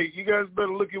 hey, you guys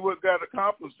better look at what got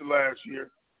accomplished the last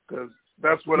year, because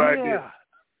that's what I did.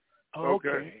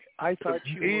 Okay. I thought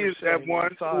you he were is that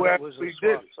one who actually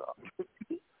did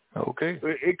it. Okay.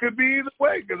 It could be either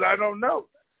way, because I don't know.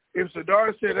 If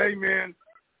Sadar said, hey, man,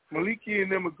 Maliki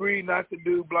and them agreed not to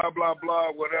do blah, blah,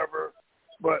 blah, whatever,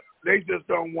 but they just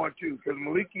don't want you, because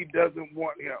Maliki doesn't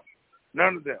want him.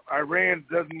 None of them. Iran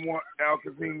doesn't want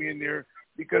Al-Kazimi in there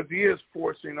because he is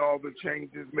forcing all the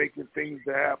changes, making things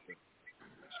to happen.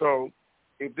 So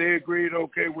if they agreed,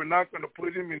 okay, we're not going to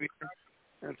put him in here,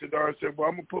 and Sadar said, well,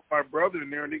 I'm going to put my brother in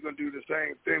there, and he's going to do the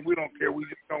same thing. We don't care. We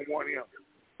just don't want him.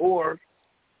 Or,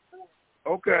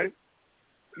 okay,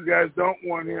 you guys don't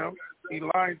want him. He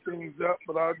lined things up,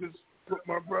 but I'll just put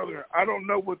my brother in. I don't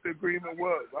know what the agreement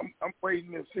was. I'm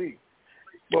waiting to see.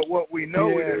 But what we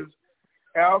know is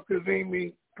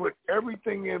Al-Kazimi put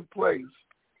everything in place.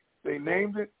 They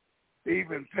named it. They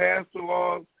even passed the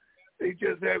laws. They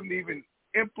just haven't even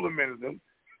implemented them,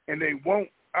 and they won't,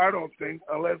 I don't think,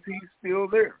 unless he's still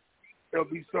there. There'll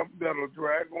be something that'll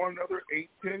drag on another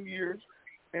 8-10 years,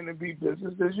 and it'll be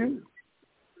business as usual.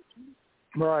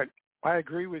 Right. I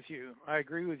agree with you.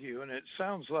 And it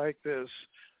sounds like this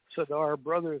Sadar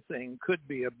brother thing could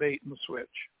be a bait and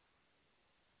switch.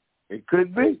 It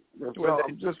could be. That's what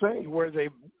I'm just saying. Where they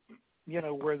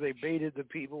baited the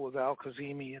people with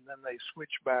Al-Kazimi and then they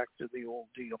switched back to the old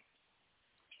deal.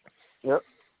 Yep.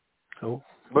 Oh,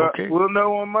 but we'll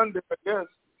know on Monday, I guess.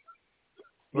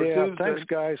 Or Tuesday. Thanks,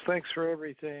 guys. Thanks for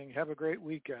everything. Have a great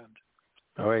weekend.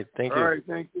 All right, thank you. All right,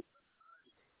 thank you.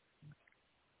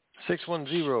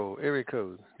 610 area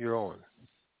code. You're on.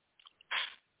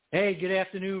 Hey, good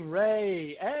afternoon,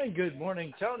 Ray, and good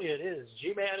morning, Tony. It is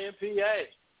G-Man MPA.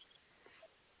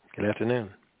 Good afternoon.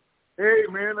 Hey,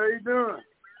 man, how you doing?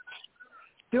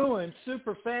 Doing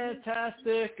super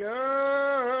fantastic,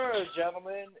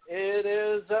 gentlemen. It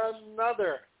is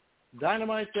another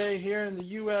Dynamite Day here in the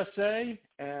USA,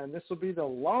 and this will be the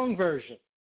long version.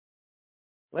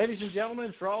 Ladies and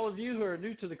gentlemen, for all of you who are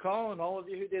new to the call and all of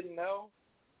you who didn't know,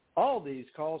 all these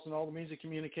calls and all the means of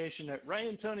communication that Ray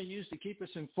and Tony use to keep us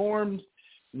informed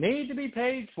need to be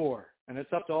paid for. And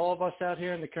it's up to all of us out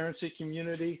here in the currency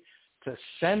community to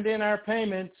send in our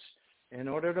payments in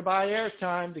order to buy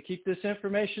airtime to keep this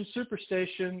information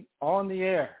superstation on the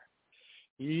air.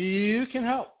 You can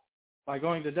help by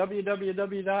going to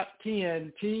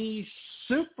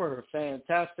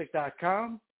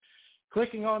www.TNTSuperfantastic.com,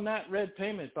 clicking on that red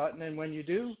payment button, and when you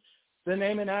do, the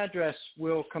name and address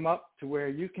will come up to where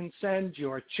you can send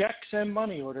your checks and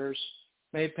money orders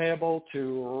made payable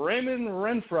to Raymond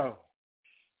Renfro,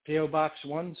 P.O. Box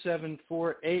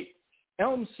 1748,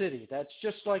 Elm City, that's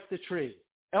just like the tree,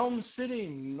 Elm City,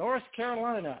 North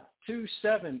Carolina,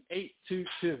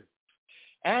 27822.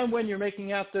 And when you're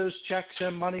making out those checks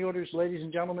and money orders, ladies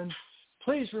and gentlemen,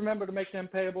 please remember to make them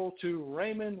payable to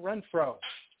Raymond Renfro.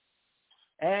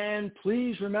 And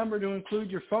please remember to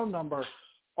include your phone number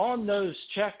on those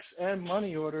checks and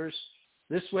money orders.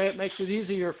 This way it makes it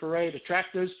easier for Ray to track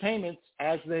those payments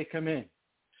as they come in.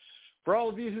 For all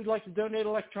of you who'd like to donate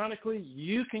electronically,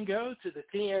 you can go to the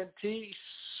TNT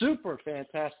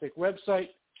Superfantastic website,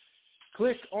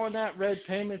 click on that red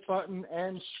payment button,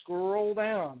 and scroll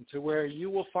down to where you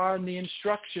will find the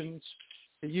instructions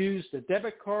to use the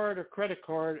debit card or credit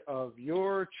card of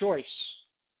your choice.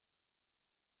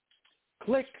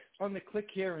 Click on the Click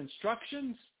Here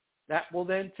instructions. That will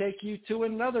then take you to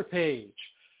another page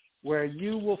where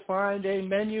you will find a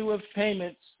menu of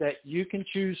payments that you can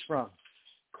choose from.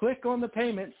 Click on the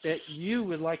payment that you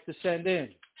would like to send in.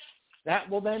 That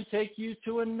will then take you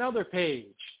to another page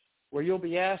where you'll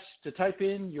be asked to type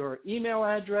in your email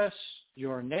address,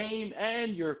 your name,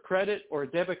 and your credit or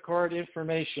debit card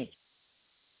information.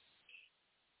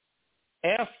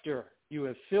 After you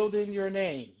have filled in your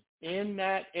name in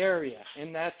that area,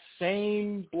 in that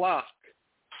same block,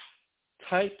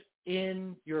 type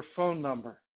in your phone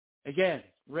number. Again,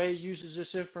 Ray uses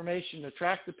this information to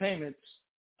track the payments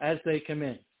as they come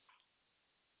in.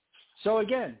 So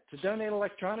again, to donate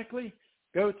electronically,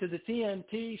 go to the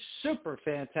TNT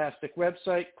Superfantastic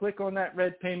website, click on that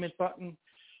red payment button,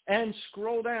 and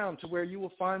scroll down to where you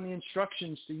will find the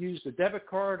instructions to use the debit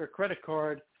card or credit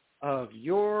card of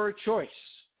your choice.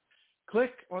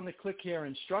 Click on the Click Here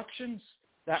instructions.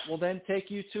 That will then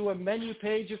take you to a menu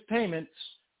page of payments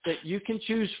that you can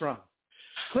choose from.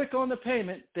 Click on the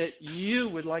payment that you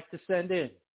would like to send in.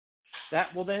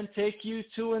 That will then take you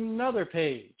to another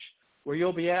page where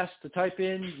you'll be asked to type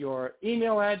in your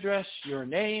email address, your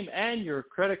name, and your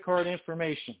credit card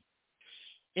information.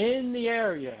 In the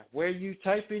area where you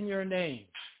type in your name,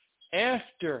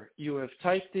 after you have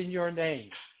typed in your name,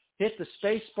 hit the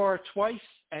space bar twice,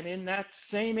 and in that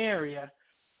same area,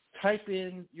 type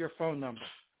in your phone number.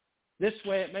 This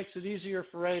way it makes it easier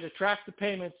for Ray to track the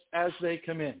payments as they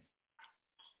come in.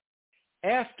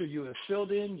 After you have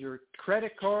filled in your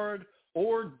credit card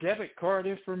or debit card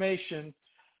information,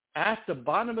 at the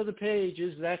bottom of the page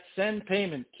is that send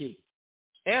payment key.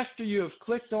 After you have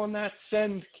clicked on that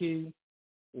send key,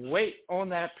 wait on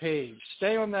that page.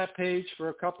 Stay on that page for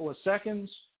a couple of seconds.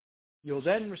 You'll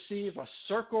then receive a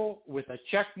circle with a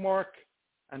check mark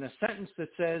and a sentence that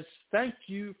says, "Thank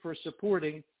you for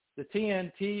supporting the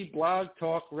TNT Blog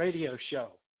Talk Radio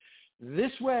Show."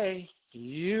 This way,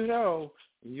 you know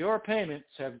your payments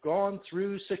have gone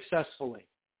through successfully.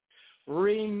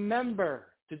 Remember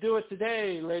to do it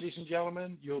today, ladies and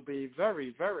gentlemen. You'll be very,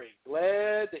 very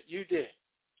glad that you did.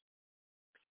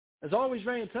 As always,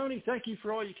 Ray and Tony, thank you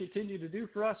for all you continue to do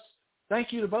for us.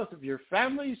 Thank you to both of your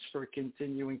families for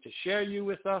continuing to share you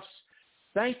with us.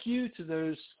 Thank you to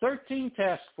those 13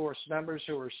 task force members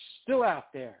who are still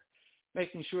out there,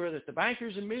 making sure that the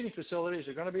bankers and meeting facilities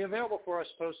are going to be available for us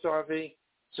post-RV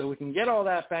so we can get all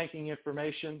that banking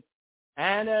information.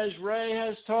 And as Ray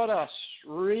has taught us,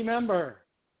 remember,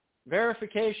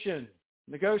 verification,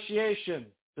 negotiation,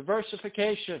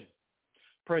 diversification,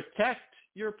 protect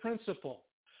your principal,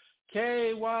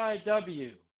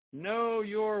 KYW, know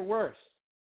your worth,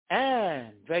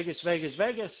 and Vegas, Vegas,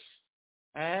 Vegas,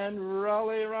 and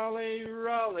Raleigh, Raleigh,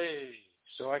 Raleigh,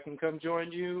 so I can come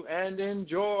join you and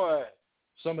enjoy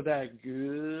some of that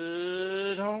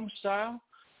good home-style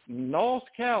North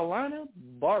Carolina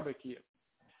barbecue.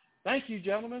 Thank you,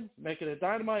 gentlemen. Make it a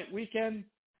dynamite weekend.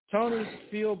 Tony,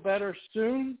 feel better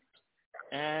soon,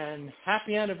 and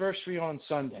happy anniversary on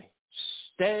Sunday.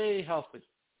 Stay healthy.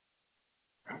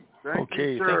 Thank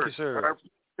you, sir. I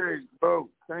appreciate both.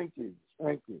 Thank you.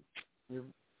 You're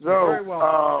So, very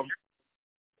welcome.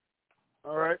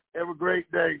 all right. Have a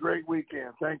great day, great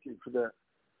weekend. Thank you for that.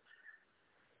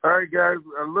 All right, guys.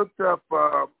 I looked up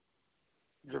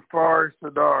Jafar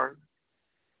Sadar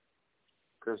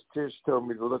because Tish told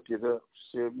me to look it up.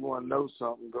 She said, if you want to know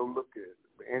something, go look at it.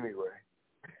 But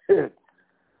anyway,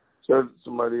 so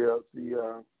somebody else.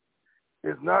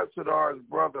 It's not Sadar's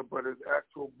brother, but his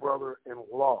actual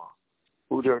brother-in-law,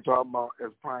 who they're talking about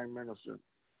as prime minister.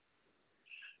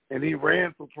 And he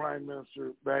ran for prime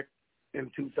minister back in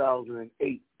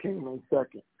 2008, came in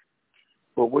second.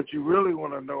 But what you really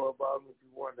want to know about him, if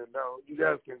you want to know, you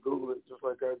guys can Google it just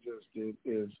like I just did,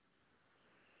 is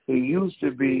he used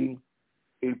to be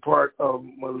a part of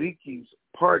Maliki's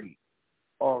party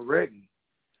already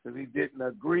because he didn't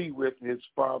agree with his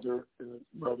father and his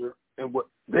brother and what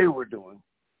they were doing.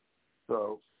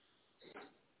 So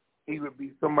he would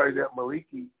be somebody that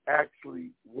Maliki actually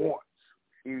wants.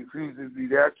 He refuses to be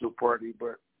the actual party,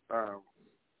 but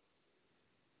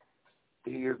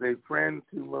he is a friend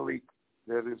to Malik,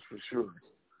 that is for sure.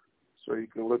 So you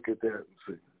can look at that and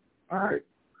see. All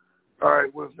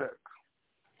right, what's next?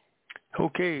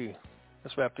 Okay,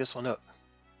 let's wrap this one up.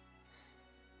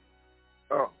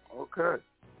 Oh, okay.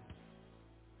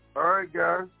 All right,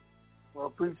 guys. Well, I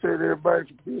appreciate everybody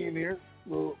for being here. A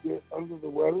little bit under the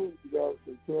weather, as you guys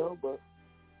can tell, but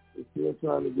we're still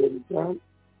trying to get it done.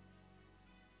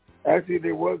 Actually,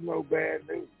 there was no bad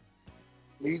news.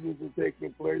 Meetings are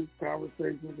taking place,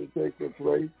 conversations are taking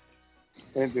place,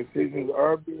 and decisions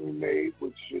are being made,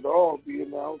 which should all be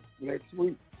announced next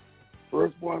week.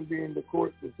 First one being the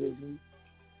court decision,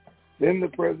 then the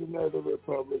President of the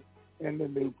Republic, and the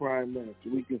new prime minister.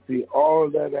 We can see all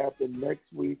of that happen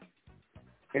next week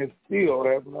and still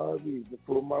have an RV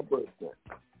before my birthday.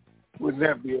 Wouldn't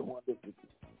that be a wonderful thing?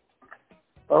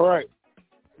 All right.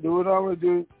 Do what I'm going to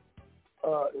do.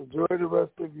 Enjoy the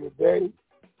rest of your day.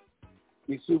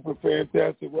 Be super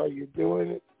fantastic while you're doing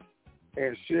it.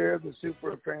 And share the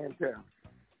super fantastic.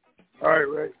 All right,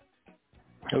 Ray.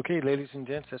 Okay, ladies and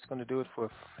gents, that's going to do it for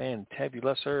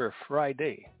Fantabulouser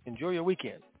Friday. Enjoy your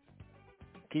weekend.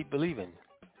 Keep believing.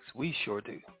 We sure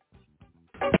do.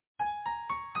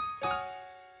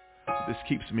 This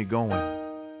keeps me going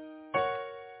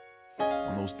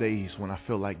on those days when I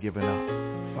feel like giving up.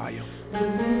 Fire.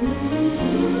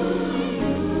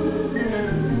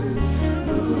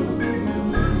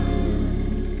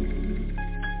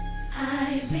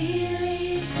 I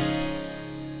believe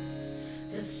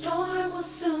the storm will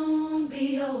soon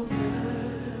be over.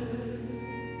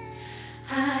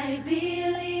 I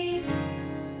believe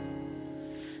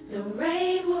the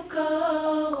rain will go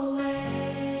away.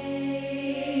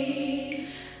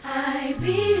 I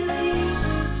believe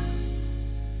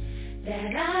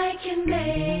that I can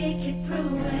make it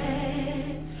through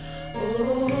it.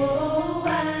 Oh,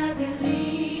 I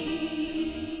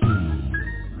believe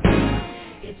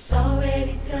it's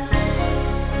already done.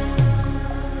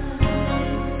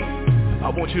 I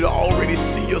want you to already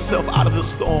see yourself out of the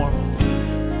storm.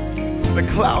 The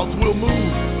clouds will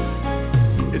move.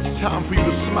 It's time for you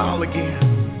to smile again.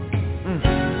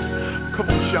 Come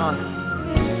on, Sean.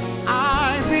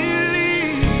 I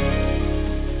believe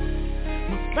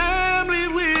my family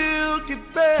will get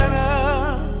better.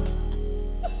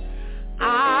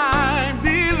 I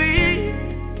believe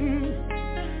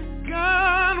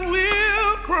God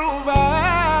will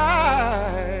provide.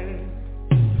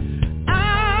 I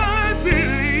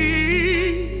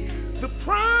believe the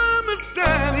promise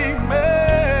that He made.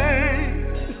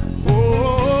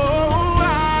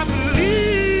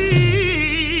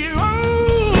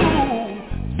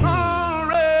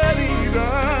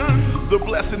 The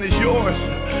blessing is yours.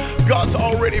 God's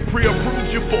already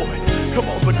pre-approved you for it. Come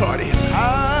on, Zacardi.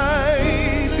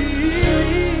 I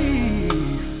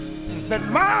believe that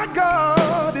my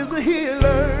God is a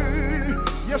healer.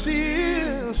 Yes, He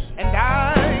is. And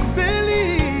I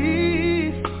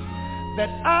believe that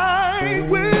I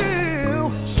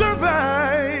will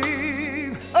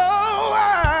survive. Oh, I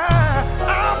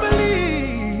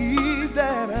believe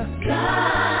that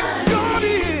God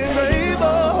is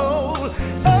able.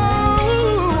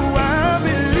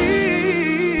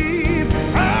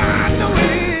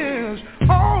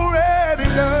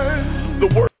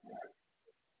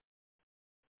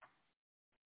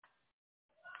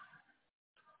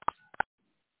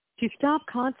 To stop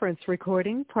conference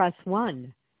recording, press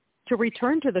 1. To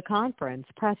return to the conference,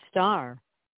 press star.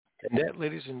 And that,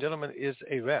 ladies and gentlemen, is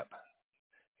a wrap.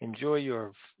 Enjoy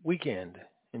your weekend.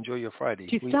 Enjoy your Friday.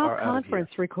 To stop conference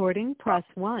recording, press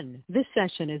 1. This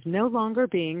session is no longer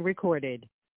being recorded.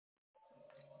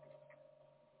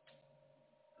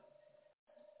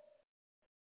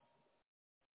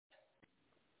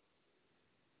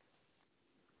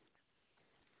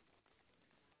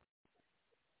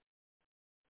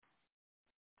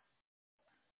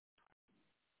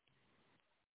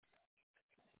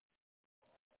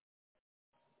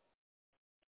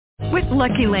 With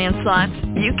Lucky Land Slots,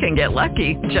 you can get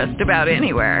lucky just about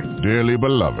anywhere. Dearly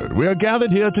beloved, we are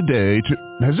gathered here today to...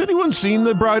 Has anyone seen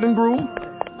the bride and groom?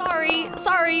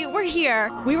 Sorry, we're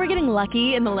here. We were getting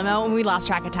lucky in the limo and we lost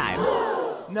track of time.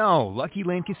 No, Lucky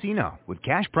Land Casino, with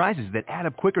cash prizes that add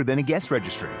up quicker than a guest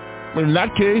registry. In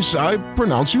that case, I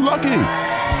pronounce you lucky.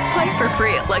 Play for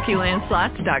free at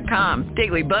LuckyLandSlots.com.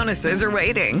 Daily bonuses are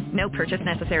waiting. No purchase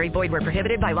necessary. Void where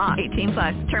prohibited by law.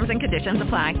 18+. Terms and conditions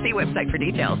apply. See website for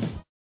details.